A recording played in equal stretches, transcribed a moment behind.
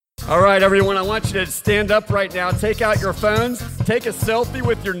All right, everyone, I want you to stand up right now. Take out your phones. Take a selfie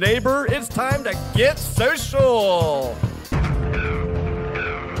with your neighbor. It's time to get social.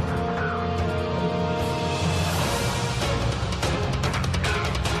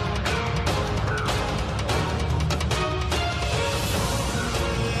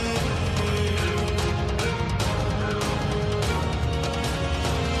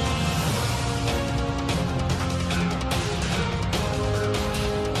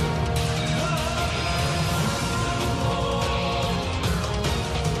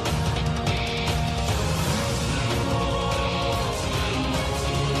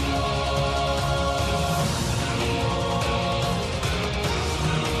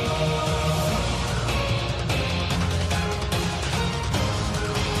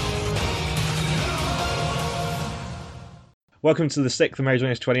 Welcome to the 6th Amazing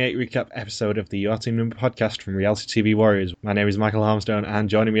Race 28 recap episode of the Your Team Number podcast from Reality TV Warriors. My name is Michael Harmstone, and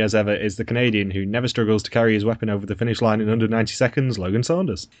joining me as ever is the Canadian who never struggles to carry his weapon over the finish line in under 90 seconds, Logan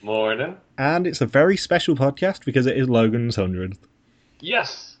Saunders. Morning. And it's a very special podcast because it is Logan's 100th.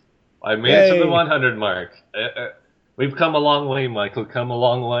 Yes! I made it to the 100 mark. We've come a long way, Michael. Come a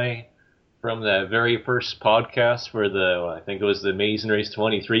long way from that very first podcast for I think it was the Amazing Race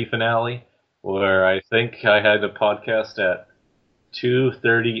 23 finale, where I think I had a podcast at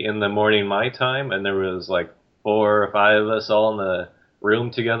 2:30 in the morning my time, and there was like 4 or 5 of us all in the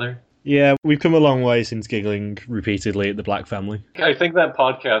room together. Yeah, we've come a long way since giggling repeatedly at the Black family. I think that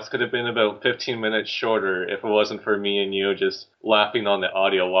podcast could have been about 15 minutes shorter if it wasn't for me and you just laughing on the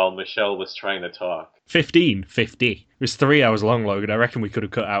audio while Michelle was trying to talk. 50. It was 3 hours long, Logan. I reckon we could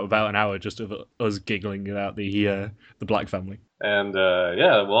have cut out about an hour just of us giggling about the Black family. And,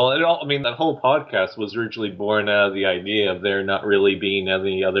 that whole podcast was originally born out of the idea of there not really being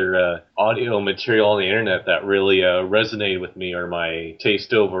any other audio material on the internet that really resonated with me or my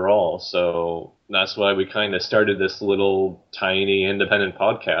taste overall. So that's why we kind of started this little tiny independent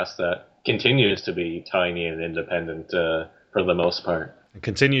podcast that continues to be tiny and independent for the most part. It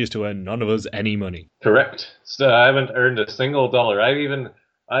continues to earn none of us any money. Correct. So I haven't earned a single dollar.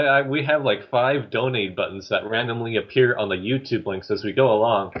 We have like 5 donate buttons that randomly appear on the YouTube links as we go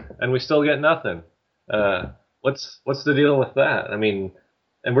along, and we still get nothing. What's the deal with that? I mean,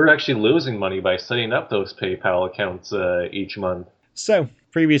 and we're actually losing money by setting up those PayPal accounts each month. So,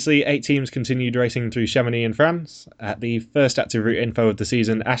 previously, 8 teams continued racing through Chamonix in France. At the first active route info of the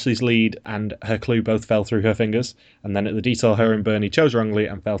season, Ashley's lead and her clue both fell through her fingers, and then at the detour, her and Bernie chose wrongly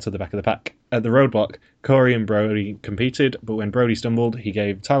and fell to the back of the pack. At the roadblock, Corey and Brody competed, but when Brody stumbled, he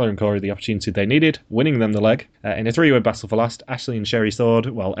gave Tyler and Corey the opportunity they needed, winning them the leg. In a 3-way battle for last, Ashley and Sherry soared,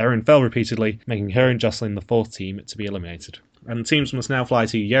 while Erin fell repeatedly, making her and Jocelyn the 4th team to be eliminated. And teams must now fly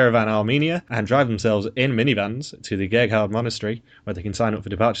to Yerevan, Armenia, and drive themselves in minivans to the Gerghard Monastery, where they can sign up for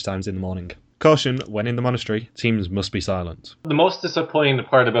departure times in the morning. Caution, when in the monastery, teams must be silent. The most disappointing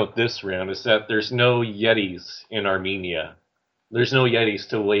part about this round is that there's no Yetis in Armenia. There's no Yetis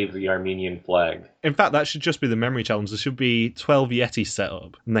to wave the Armenian flag. In fact, that should just be the memory challenge. There should be 12 Yetis set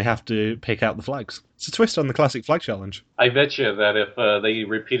up, and they have to pick out the flags. It's a twist on the classic flag challenge. I bet you that if they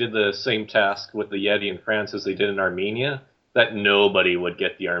repeated the same task with the Yeti in France as they did in Armenia, that nobody would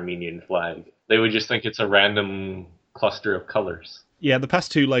get the Armenian flag. They would just think it's a random cluster of colors. Yeah, the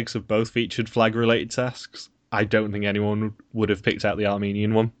past 2 legs have both featured flag-related tasks. I don't think anyone would have picked out the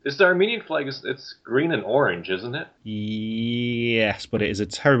Armenian one. Is the Armenian flag, it's green and orange, isn't it? Yes, but it is a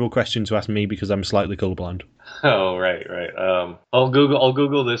terrible question to ask me because I'm slightly colourblind. Oh, right. I'll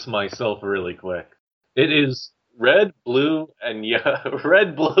Google this myself really quick. It is red, blue, and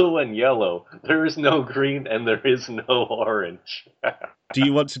yellow. There is no green and there is no orange. Do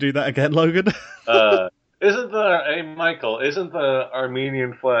you want to do that again, Logan? Isn't the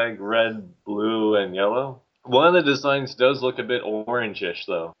Armenian flag red, blue, and yellow? One of the designs does look a bit orangish,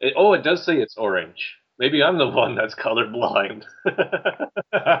 though. It does say it's orange. Maybe I'm the one that's colorblind.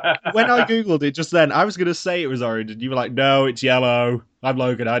 When I Googled it just then, I was going to say it was orange, and you were like, no, it's yellow. I'm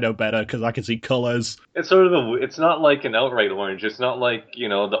Logan, I know better, because I can see colours. It's sort of it's not like an outright orange. It's not like,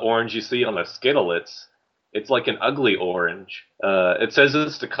 the orange you see on a Skittle. It's like an ugly orange. It says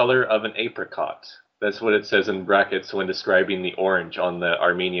it's the color of an apricot. That's what it says in brackets when describing the orange on the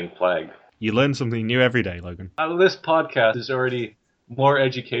Armenian flag. You learn something new every day, Logan. This podcast is already more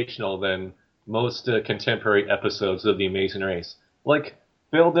educational than most contemporary episodes of The Amazing Race. Like,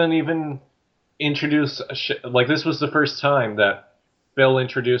 Phil didn't even introduce... this was the first time that Phil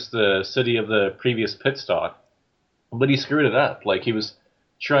introduced the city of the previous pit stop, but he screwed it up. Like, he was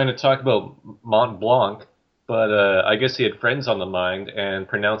trying to talk about Mont Blanc, but I guess he had friends on the mind and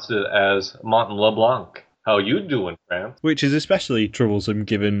pronounced it as Mont LeBlanc. How you doing, Fran? Which is especially troublesome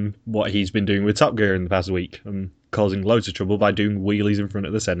given what he's been doing with Top Gear in the past week and causing loads of trouble by doing wheelies in front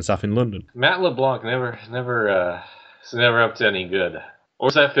of the Cenotaph in London. Matt LeBlanc never up to any good. Or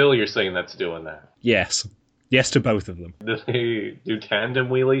is that Phil you're saying that's doing that? Yes. Yes to both of them. Do they do tandem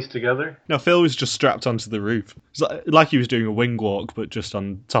wheelies together? No, Phil was just strapped onto the roof. It's like he was doing a wing walk, but just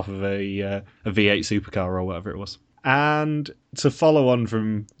on top of a V8 supercar or whatever it was. And to follow on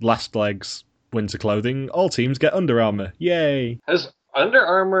from last leg's winter clothing, all teams get Under Armour. Yay! Has Under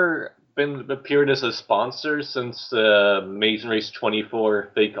Armour appeared as a sponsor since Amazing Race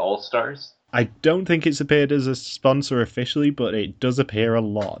 24 Fake All-Stars? I don't think it's appeared as a sponsor officially, but it does appear a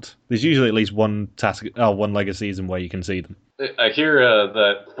lot. There's usually at least one leg of season where you can see them. I hear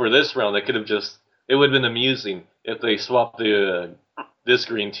that for this round, it would have been amusing if they swapped this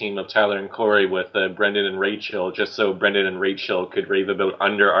green team of Tyler and Corey with Brendan and Rachel, just so Brendan and Rachel could rave about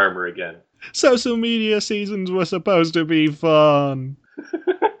Under Armour again. Social media seasons were supposed to be fun.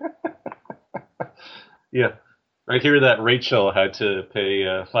 Yeah. I hear that Rachel had to pay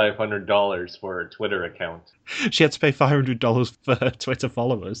 $500 for her Twitter account. She had to pay $500 for her Twitter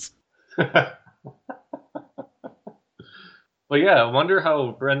followers. But yeah, I wonder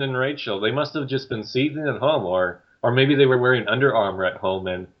how Brendan and Rachel, they must have just been seething at home, or maybe they were wearing Under Armour at home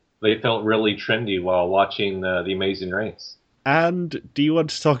and they felt really trendy while watching the Amazing Race. And do you want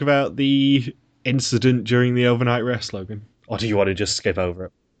to talk about the incident during the overnight rest, Logan? Or do you want to just skip over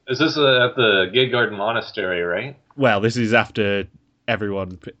it? Is this at the Gate Garden Monastery, right? Well, this is after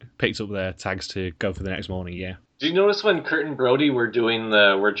everyone picks up their tags to go for the next morning, yeah. Did you notice when Kurt and Brody were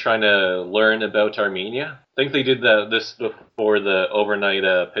trying to learn about Armenia? I think they did this before the overnight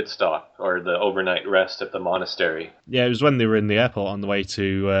pit stop, or the overnight rest at the monastery. Yeah, it was when they were in the airport on the way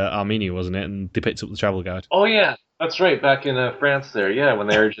to Armenia, wasn't it? And they picked up the travel guide. Oh, yeah. That's right, back in France there, yeah, when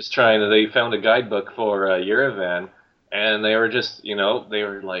they were just they found a guidebook for Yerevan, and they were just, they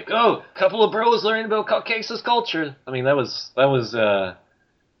were like, oh, a couple of bros learning about Caucasus culture. I mean, that was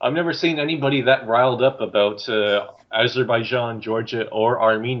I've never seen anybody that riled up about Azerbaijan, Georgia, or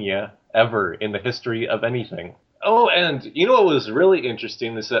Armenia ever in the history of anything. Oh, and what was really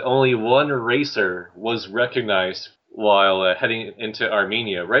interesting is that only one racer was recognized while heading into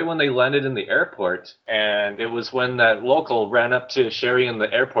Armenia, right when they landed in the airport, and it was when that local ran up to Sherry in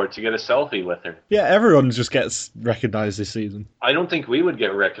the airport to get a selfie with her. Yeah, everyone just gets recognized this season. I don't think we would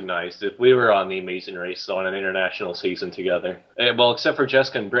get recognized if we were on the Amazing Race on an international season together. Well, except for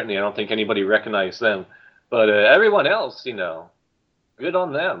Jessica and Brittany, I don't think anybody recognized them. But everyone else, good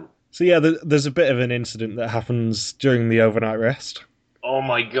on them. So yeah, there's a bit of an incident that happens during the overnight rest. Oh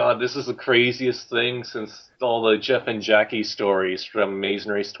my god, this is the craziest thing since all the Jeff and Jackie stories from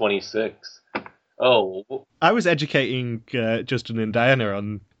Amazing Race 26. Oh. I was educating Justin and Diana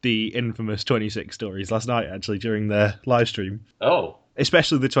on the infamous 26 stories last night, actually, during their live stream. Oh.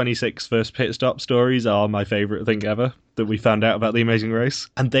 Especially the 26 first pit stop stories are my favourite thing ever that we found out about the Amazing Race.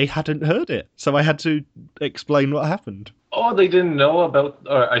 And they hadn't heard it, so I had to explain what happened. Oh, they didn't know about...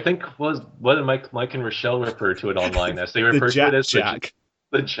 I think what did Mike and Rochelle refer to it online as? They referred to it as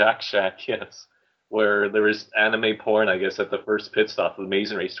the Jack Shack, yes. Where there was anime porn, I guess, at the first pit stop of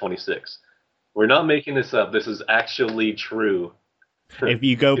Amazing Race 26. We're not making this up. This is actually true. If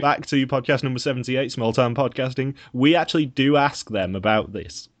you go back to podcast number 78, Small Town Podcasting, we actually do ask them about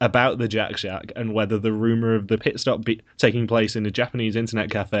this, about the Jack Shack, and whether the rumour of the pit stop taking place in a Japanese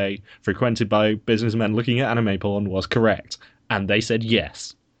internet cafe frequented by businessmen looking at anime porn was correct. And they said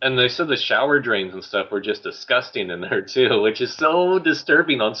yes. And they said the shower drains and stuff were just disgusting in there too, which is so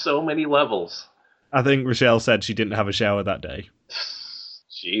disturbing on so many levels. I think Rochelle said she didn't have a shower that day.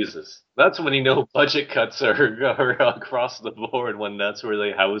 Jesus. That's when budget cuts are across the board, when that's where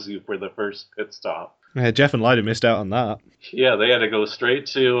they house you for the first pit stop. Yeah, Jeff and Lyda missed out on that. Yeah, they had to go straight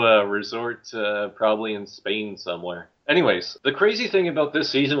to a resort, probably in Spain somewhere. Anyways, the crazy thing about this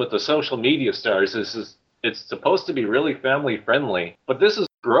season with the social media stars is it's supposed to be really family friendly, but this is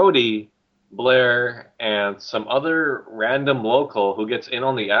Brody, Blair, and some other random local who gets in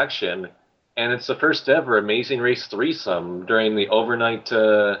on the action, and it's the first ever Amazing Race threesome during the overnight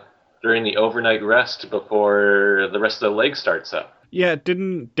rest before the rest of the leg starts up. Yeah,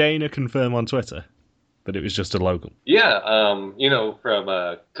 didn't Dana confirm on Twitter that it was just a local? Yeah, from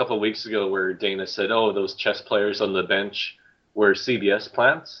a couple of weeks ago where Dana said, oh, those chess players on the bench were CBS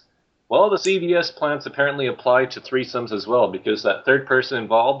plants. Well, the CBS plants apparently apply to threesomes as well, because that third person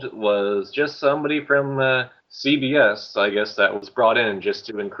involved was just somebody from CBS, I guess, that was brought in just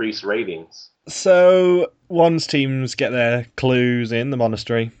to increase ratings. So, once teams get their clues in the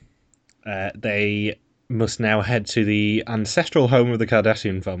monastery, they must now head to the ancestral home of the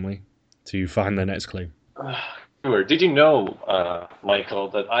Kardashian family to find their next clue. Sure. Did you know, Michael,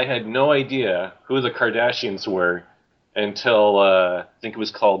 that I had no idea who the Kardashians were until I think it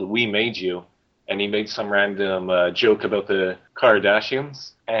was called We Made You, and he made some random joke about the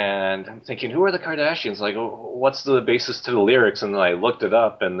Kardashians, and I'm thinking, who are the Kardashians? Like, what's the basis to the lyrics? And then I looked it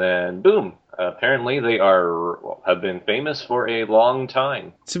up, and then boom, apparently they have been famous for a long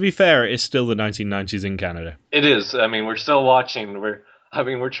time. To be fair, it's still the 1990s in Canada. It is. I mean, we're still watching. We're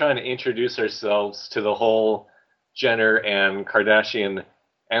trying to introduce ourselves to the whole Jenner and Kardashian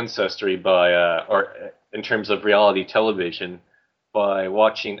ancestry or in terms of reality television, by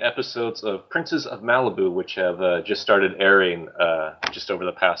watching episodes of Princes of Malibu, which have just started airing just over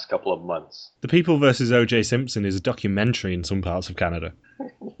the past couple of months. The People vs. O.J. Simpson is a documentary in some parts of Canada.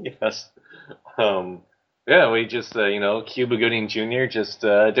 Yes. Yeah, we just, Cuba Gooding Jr. just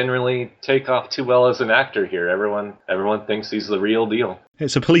didn't really take off too well as an actor here. Everyone thinks he's the real deal.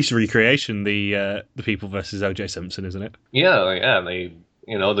 It's a police recreation, the People vs. O.J. Simpson, isn't it? Yeah,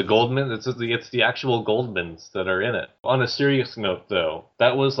 the Goldman, it's the actual Goldmans that are in it. On a serious note, though,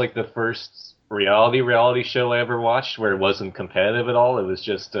 that was like the first reality show I ever watched where it wasn't competitive at all. It was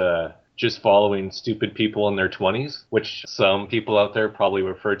just following stupid people in their 20s, which some people out there probably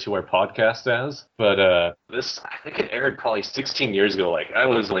refer to our podcast as. But I think it aired probably 16 years ago. Like, I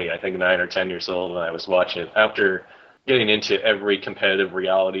was only, I think, 9 or 10 years old when I was watching it, after getting into every competitive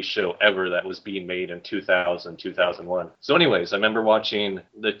reality show ever that was being made in 2000, 2001. So anyways, I remember watching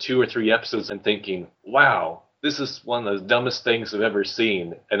the 2 or 3 episodes and thinking, wow, this is one of the dumbest things I've ever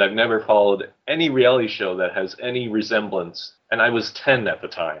seen. And I've never followed any reality show that has any resemblance. And I was 10 at the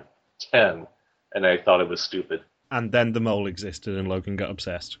time. 10. And I thought it was stupid. And then The Mole existed and Logan got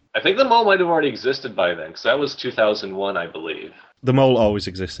obsessed. I think The Mole might have already existed by then, because that was 2001, I believe. The Mole always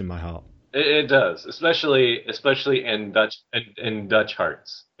exists in my heart. It does, especially in Dutch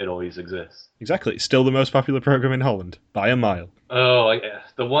hearts. It always exists. Exactly. It's still the most popular program in Holland, by a mile. Oh,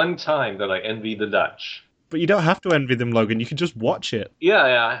 the one time that I envy the Dutch. But you don't have to envy them, Logan. You can just watch it. Yeah,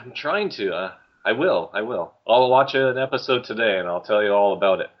 I'm trying to. I will. I'll watch an episode today, and I'll tell you all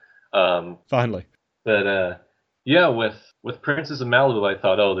about it. Finally. But yeah, with Princess of Malibu, I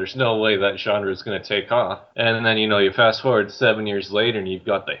thought, oh, there's no way that genre is going to take off. And then, you fast forward 7 years later, and you've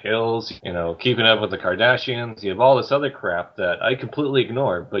got The Hills, Keeping Up with the Kardashians. You have all this other crap that I completely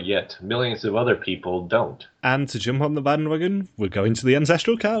ignore, but yet millions of other people don't. And to jump on the bandwagon, we're going to the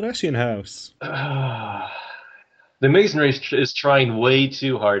ancestral Kardashian house. The Amazing Race is trying way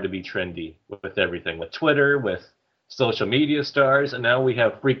too hard to be trendy with everything, with Twitter, with social media stars, and now we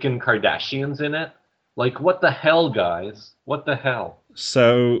have freaking Kardashians in it. Like, what the hell, guys? What the hell?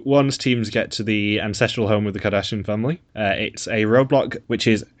 So, once teams get to the ancestral home of the Kardashian family, it's a roadblock, which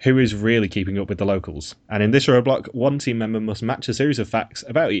is who is really keeping up with the locals. And in this roadblock, one team member must match a series of facts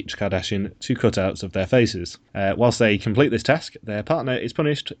about each Kardashian to cutouts of their faces. Whilst they complete this task, their partner is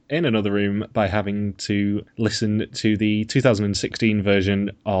punished in another room by having to listen to the 2016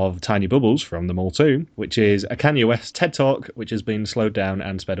 version of Tiny Bubbles from The Mole 2, which is a Kanye West TED Talk, which has been slowed down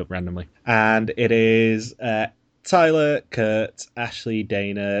and sped up randomly. And it is Tyler, Kurt, Ashley,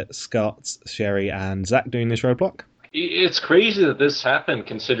 Dana, Scott, Sherry, and Zach doing this roadblock. It's crazy that this happened,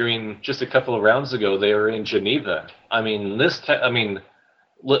 considering just a couple of rounds ago they were in Geneva. I mean, listening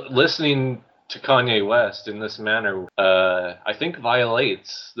to Kanye West in this manner, I think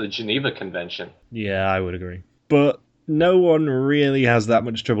violates the Geneva Convention. Yeah, I would agree. But no one really has that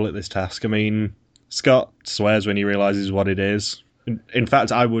much trouble at this task. I mean, Scott swears when he realises what it is. In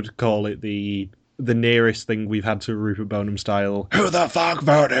fact, I would call it the nearest thing we've had to Rupert Bonham style, who the fuck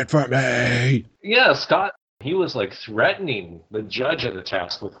voted for me? Yeah, Scott, he was like threatening the judge of the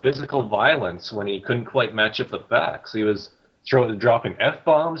task with physical violence when he couldn't quite match up the facts. He was dropping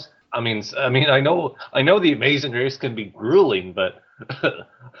F-bombs. I mean, I know the Amazing Race can be grueling, but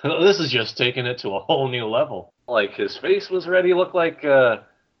this is just taking it to a whole new level. Like, his face was ready, looked like a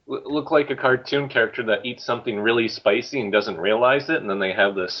cartoon character that eats something really spicy and doesn't realize it, and then they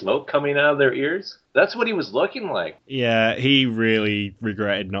have the smoke coming out of their ears. That's what he was looking like. Yeah, he really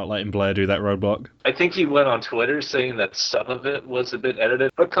regretted not letting Blair do that roadblock. I think he went on Twitter saying that some of it was a bit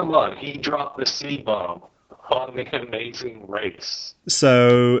edited, but come on, he dropped the C-bomb on the Amazing Race.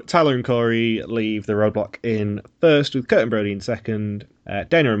 So Tyler and Corey leave the roadblock in first, with Kurt and Brody in second,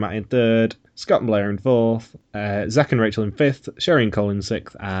 Dana and Matt in third, Scott and Blair in fourth, Zach and Rachel in fifth, Sherry and Cole in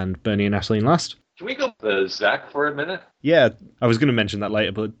sixth, and Bernie and Ashley in last. Can we go to Zach for a minute? Yeah, I was going to mention that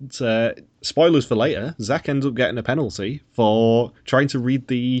later, but spoilers for later. Zach ends up getting a penalty for trying to read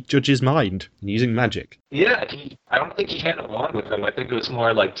the judge's mind using magic. Yeah, I don't think he had it on with him. I think it was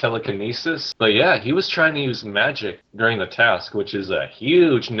more like telekinesis. But yeah, he was trying to use magic during the task, which is a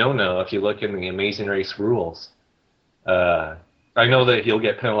huge no-no if you look in the Amazing Race rules. I know that he'll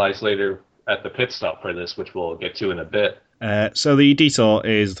get penalized later at the pit stop for this, which we'll get to in a bit. So the Detour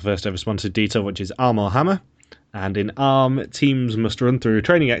is the first ever sponsored Detour, which is Arm or Hammer. And in Arm, teams must run through a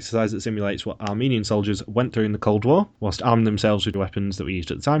training exercise that simulates what Armenian soldiers went through in the Cold War, whilst arming themselves with weapons that were used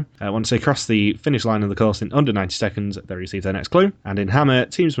at the time. Once they cross the finish line of the course in under 90 seconds, they receive their next clue. And in Hammer,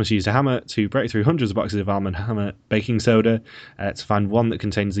 teams must use a hammer to break through hundreds of boxes of Arm and Hammer baking soda to find one that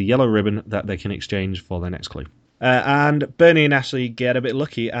contains the yellow ribbon that they can exchange for their next clue. And Bernie and Ashley get a bit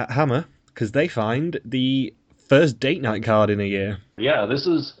lucky at Hammer, because they find the first date night card in a year. Yeah, this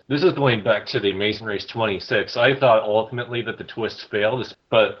is going back to the Amazing Race 26. I thought ultimately that the twist failed,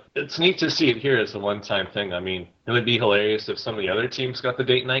 but it's neat to see it here as a one-time thing. I mean, it would be hilarious if some of the other teams got the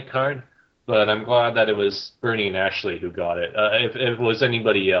date night card, but I'm glad that it was Bernie and Ashley who got it. If it was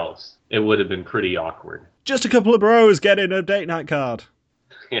anybody else, it would have been pretty awkward. Just a couple of bros getting a date night card.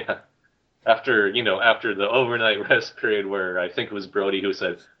 Yeah. After the overnight rest period where I think it was Brody who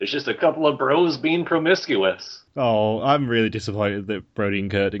said, it's just a couple of bros being promiscuous. Oh, I'm really disappointed that Brody and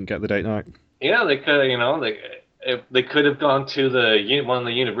Kurt didn't get the date night. Yeah, they could, they could have gone to one of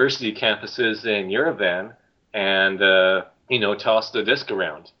the university campuses in Yerevan and, tossed the disc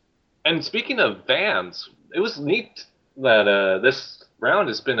around. And speaking of vans, it was neat that this round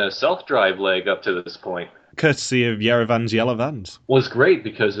has been a self-drive leg up to this point. Courtesy of Yerevan's Yellow Vans. Was great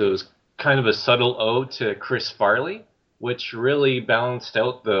because it was kind of a subtle ode to Chris Farley, which really balanced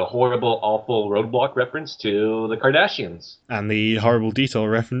out the horrible, awful Roadblock reference to the Kardashians. And the horrible Detour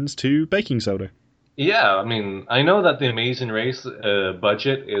reference to baking soda. Yeah, I mean, I know that the Amazing Race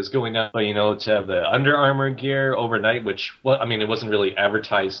budget is going up, but, to have the Under Armour gear overnight, which, it wasn't really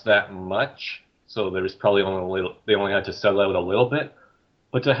advertised that much, so there was probably they only had to sell out a little bit.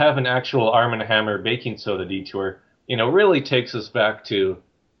 But to have an actual Arm & Hammer baking soda detour, really takes us back to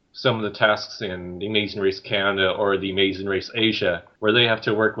some of the tasks in the Amazing Race Canada or the Amazing Race Asia, where they have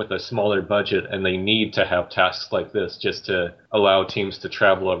to work with a smaller budget and they need to have tasks like this just to allow teams to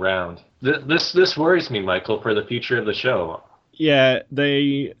travel around. This worries me, Michael, for the future of the show. Yeah,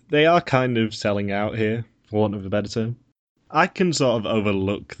 they are kind of selling out here, for want of a better term. I can sort of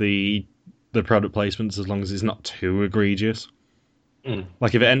overlook the product placements as long as it's not too egregious.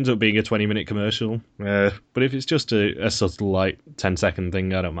 Like if it ends up being a 20-minute commercial, but if it's just a subtle 10-second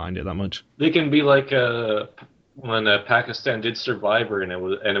thing, I don't mind it that much. They can be like when Pakistan did Survivor, and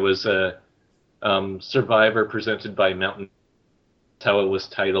it was Survivor presented by Mountain. That's how it was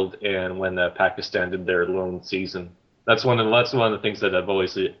titled, and when Pakistan did their lone season, that's one of the things that have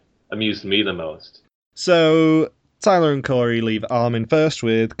always amused me the most. So Tyler and Corey leave Arm in first,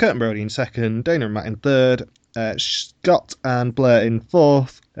 with Kurt and Brody in second, Dana and Matt in third. Scott and Blair in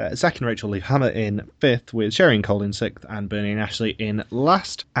fourth. Zach and Rachel leave Hammer in fifth, with Sherry and Cole in sixth, and Bernie and Ashley in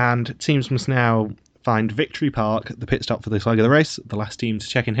last. And teams must now find Victory Park, the pit stop for this leg of the race. The last team to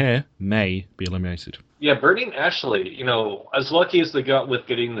check in here may be eliminated. Yeah, Bernie and Ashley, as lucky as they got with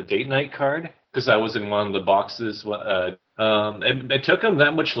getting the date night card, because I was in one of the boxes. It took them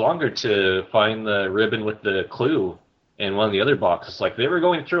that much longer to find the ribbon with the clue in one of the other boxes. Like, they were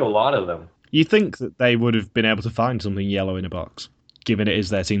going through a lot of them. You think that they would have been able to find something yellow in a box, given it is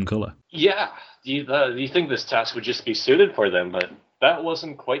their team colour? Yeah, you think this task would just be suited for them, but that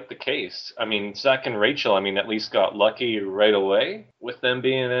wasn't quite the case. I mean, Zach and Rachel, at least got lucky right away with them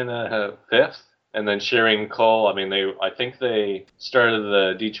being in fifth. And then Sherry and Cole, I think they started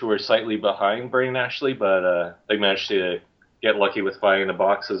the detour slightly behind Bernie and Ashley, but they managed to get lucky with finding a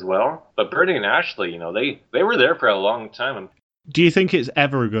box as well. But Bernie and Ashley, they were there for a long time. Do you think it's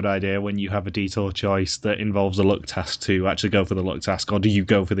ever a good idea when you have a detour choice that involves a luck task to actually go for the luck task, or do you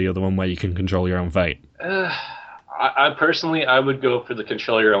go for the other one where you can control your own fate? I personally, I would go for the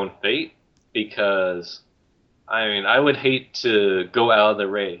control your own fate, because, I would hate to go out of the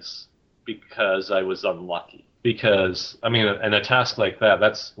race because I was unlucky. Because, in a task like that,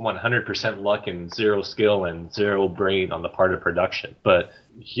 that's 100% luck and zero skill and zero brain on the part of production. But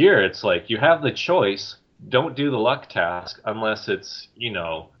here, it's like, you have the choice. Don't do the luck task unless it's,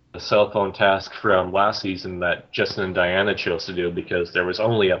 a cell phone task from last season that Justin and Diana chose to do, because there was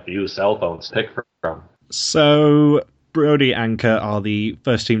only a few cell phones to pick from. So, Brody and Kurt are the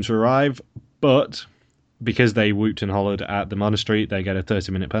first team to arrive, but because they whooped and hollered at the monastery, they get a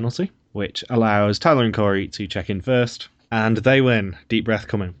 30-minute penalty, which allows Tyler and Corey to check in first. And they win. Deep breath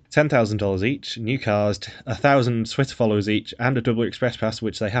coming. $10,000 each, new cars, 1,000 Twitter followers each, and a double express pass,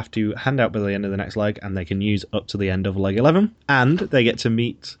 which they have to hand out by the end of the next leg, and they can use up to the end of leg 11. And they get to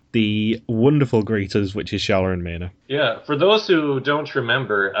meet the wonderful greeters, which is Sharla and Mirna. Yeah, for those who don't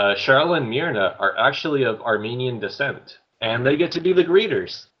remember, Sharla and Mirna are actually of Armenian descent, and they get to be the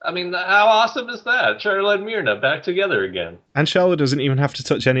greeters. I mean, how awesome is that? Sharla and Mirna back together again. And Sharla doesn't even have to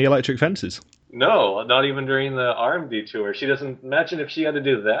touch any electric fences. No, not even during the arm detour. She doesn't. Imagine if she had to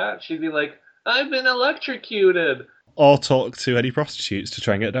do that. She'd be like, I've been electrocuted. Or talk to any prostitutes to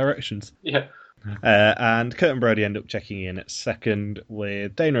try and get directions. Yeah. And Kurt and Brody end up checking in at second,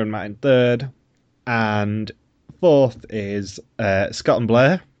 with Dana and Matt in third. And fourth is Scott and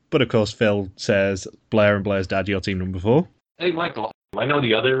Blair. But of course, Phil says, Blair and Blair's dad, your team number 4. Hey, Michael. I know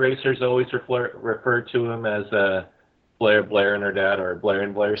the other racers always refer to him as Blair and her dad, or Blair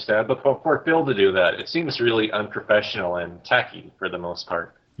and Blair's dad. But for Phil to do that, it seems really unprofessional and tacky for the most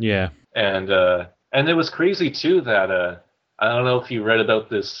part. Yeah. And it was crazy, too, that I don't know if you read about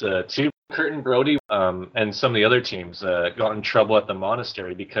this, too. Kurt and Brody and some of the other teams got in trouble at the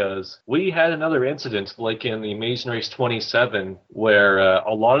monastery because we had another incident like in the Amazing Race 27 where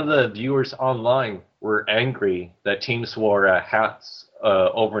a lot of the viewers online were angry that teams wore hats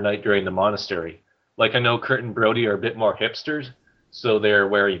overnight during the monastery. Like, I know Kurt and Brody are a bit more hipsters, so they're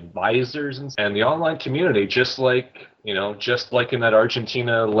wearing visors, and the online community, just like in that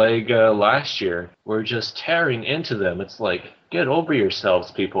Argentina leg last year, were just tearing into them. It's like, get over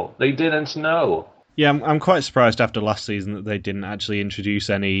yourselves, people. They didn't know. Yeah, I'm quite surprised after last season that they didn't actually introduce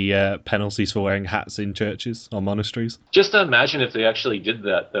any penalties for wearing hats in churches or monasteries. Just imagine if they actually did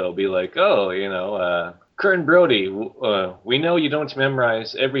that, though. Be like, Kurt and Brody, we know you don't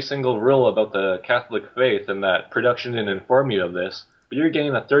memorize every single rule about the Catholic faith and that production didn't inform you of this, but you're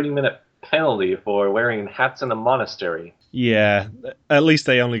getting a 30-minute penalty for wearing hats in a monastery. Yeah, at least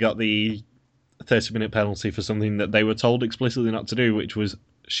they only got the 30-minute penalty for something that they were told explicitly not to do, which was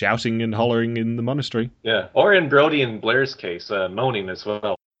shouting and hollering in the monastery. Yeah, or in Brody and Blair's case, moaning as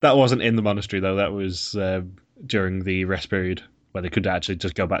well. That wasn't in the monastery, though. That was during the rest period, where they could actually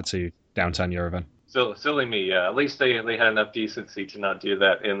just go back to downtown Yerevan. So silly me, yeah. At least they had enough decency to not do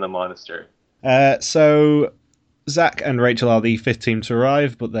that in the monastery. So Zach and Rachel are the 5th team to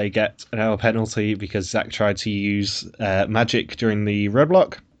arrive, but they get an hour penalty because Zach tried to use magic during the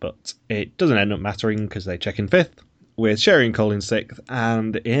roadblock, but it doesn't end up mattering because they check in 5th, with Sherry and Cole in 6th,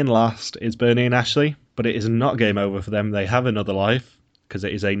 and in last is Bernie and Ashley, but it is not game over for them. They have another life because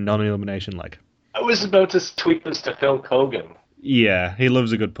it is a non-elimination leg. I was about to tweet this to Phil Kogan. Yeah, he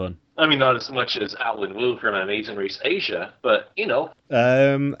loves a good pun. I mean, not as much as Alan Wu from Amazing Race Asia, but,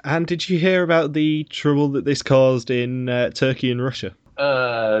 And did you hear about the trouble that this caused in Turkey and Russia?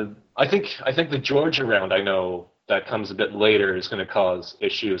 I think the Georgia round, I know, that comes a bit later is going to cause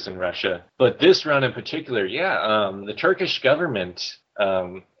issues in Russia. But this round in particular, the Turkish government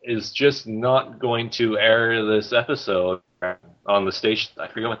is just not going to air this episode on the station. I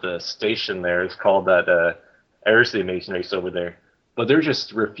forget what the station there is called that airs the Amazing Race over there. But they're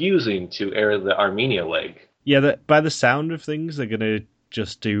just refusing to air the Armenia leg. Yeah, by the sound of things, they're going to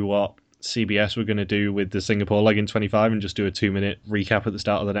just do what CBS were going to do with the Singapore leg in 25 and just do a 2-minute recap at the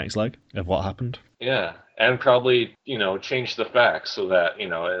start of the next leg of what happened. Yeah, and probably, change the facts so that,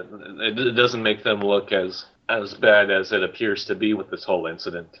 it doesn't make them look as bad as it appears to be with this whole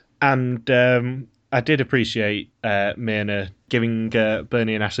incident. And I did appreciate Mirna giving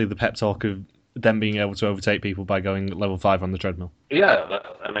Bernie and Ashley the pep talk of them being able to overtake people by going level 5 on the treadmill. Yeah,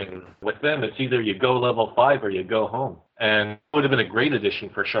 I mean, with them, it's either you go level 5 or you go home. And it would have been a great addition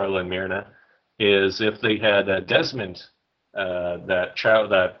for Sharla and Mirna is if they had Desmond,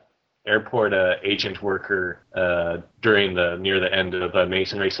 that airport agent worker near the end of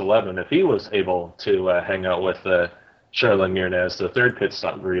Amazing Race 11, if he was able to hang out with Sharla and Mirna as the third pit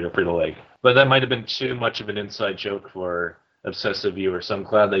stop greeter for the leg. But that might have been too much of an inside joke for obsessive viewers, so I'm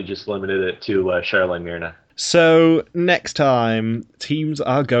glad they just limited it to Sharla and Mirna. So next time, teams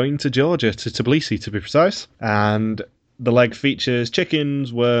are going to Georgia, to Tbilisi to be precise, and the leg features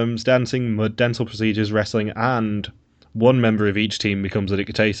chickens, worms, dancing, mud, dental procedures, wrestling, and one member of each team becomes a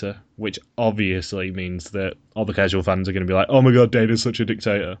dictator, which obviously means that all the casual fans are going to be like, oh my god, Dana's such a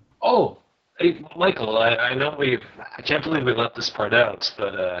dictator. Oh, hey, Michael, I know I can't believe we left this part out,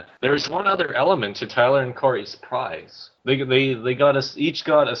 but there's one other element to Tyler and Corey's prize. They each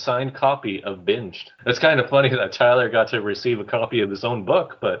got a signed copy of Binged. It's kind of funny that Tyler got to receive a copy of his own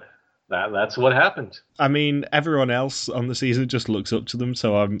book, but that's what happened. I mean, everyone else on the season just looks up to them,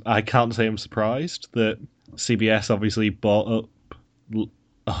 so I can't say I'm surprised that CBS obviously bought up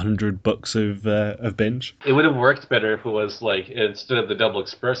 100 bucks of binge. It would have worked better if it was like, instead of the double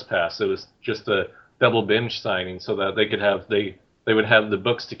express pass, it was just a double binge signing, so that they could have they would have the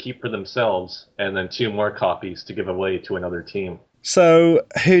books to keep for themselves and then 2 more copies to give away to another team. So,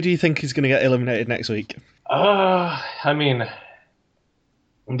 who do you think is going to get eliminated next week? I mean,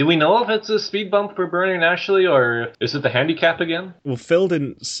 do we know if it's a speed bump for Bernie and Ashley, or is it the handicap again? Well, Phil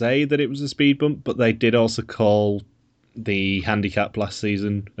didn't say that it was a speed bump, but they did also call the handicap last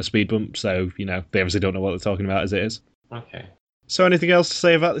season a speed bump, so, they obviously don't know what they're talking about as it is. Okay. So, anything else to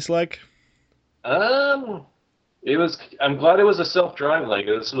say about this leg? I'm glad it was a self-drive leg.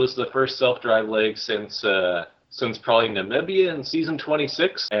 This was the first self-drive leg since probably Namibia in season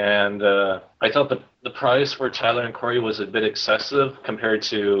 26, and I thought the price for Tyler and Corey was a bit excessive compared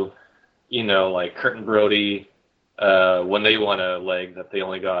to, like Kurt and Brody when they won a leg that they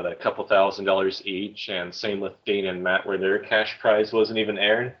only got a couple $1,000s each, and same with Dane and Matt where their cash prize wasn't even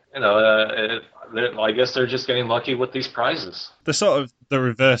aired. I guess they're just getting lucky with these prizes. They're sort of the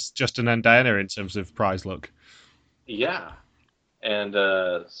reverse Justin and Diana in terms of prize luck. Yeah, and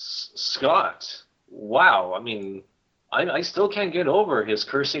Scott. Wow, I mean, I still can't get over his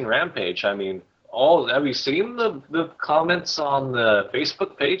cursing rampage. I mean, have you seen the comments on the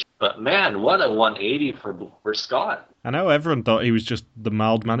Facebook page? But man, what a 180 for Scott. I know, everyone thought he was just the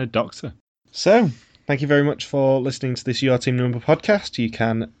mild-mannered doctor. So, thank you very much for listening to this Your Team Number podcast. You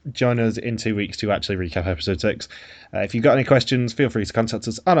can join us in 2 weeks to actually recap episode 6. If you've got any questions, feel free to contact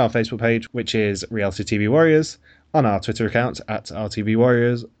us on our Facebook page, which is Reality TV Warriors, on our Twitter account at RTV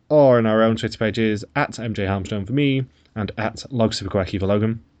Warriors, or on our own Twitter pages at MJ Harmstone for me and at LogSuperQuacky for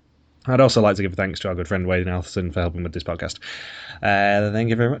Logan. I'd also like to give thanks to our good friend Wade Nelson for helping with this podcast. Thank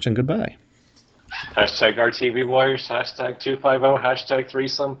you very much and goodbye. Hashtag RTV Warriors, hashtag 250, hashtag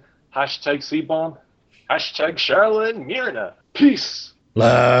threesome, hashtag C-Bomb, hashtag Charlotte and Myrna. Peace.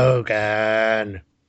 Logan.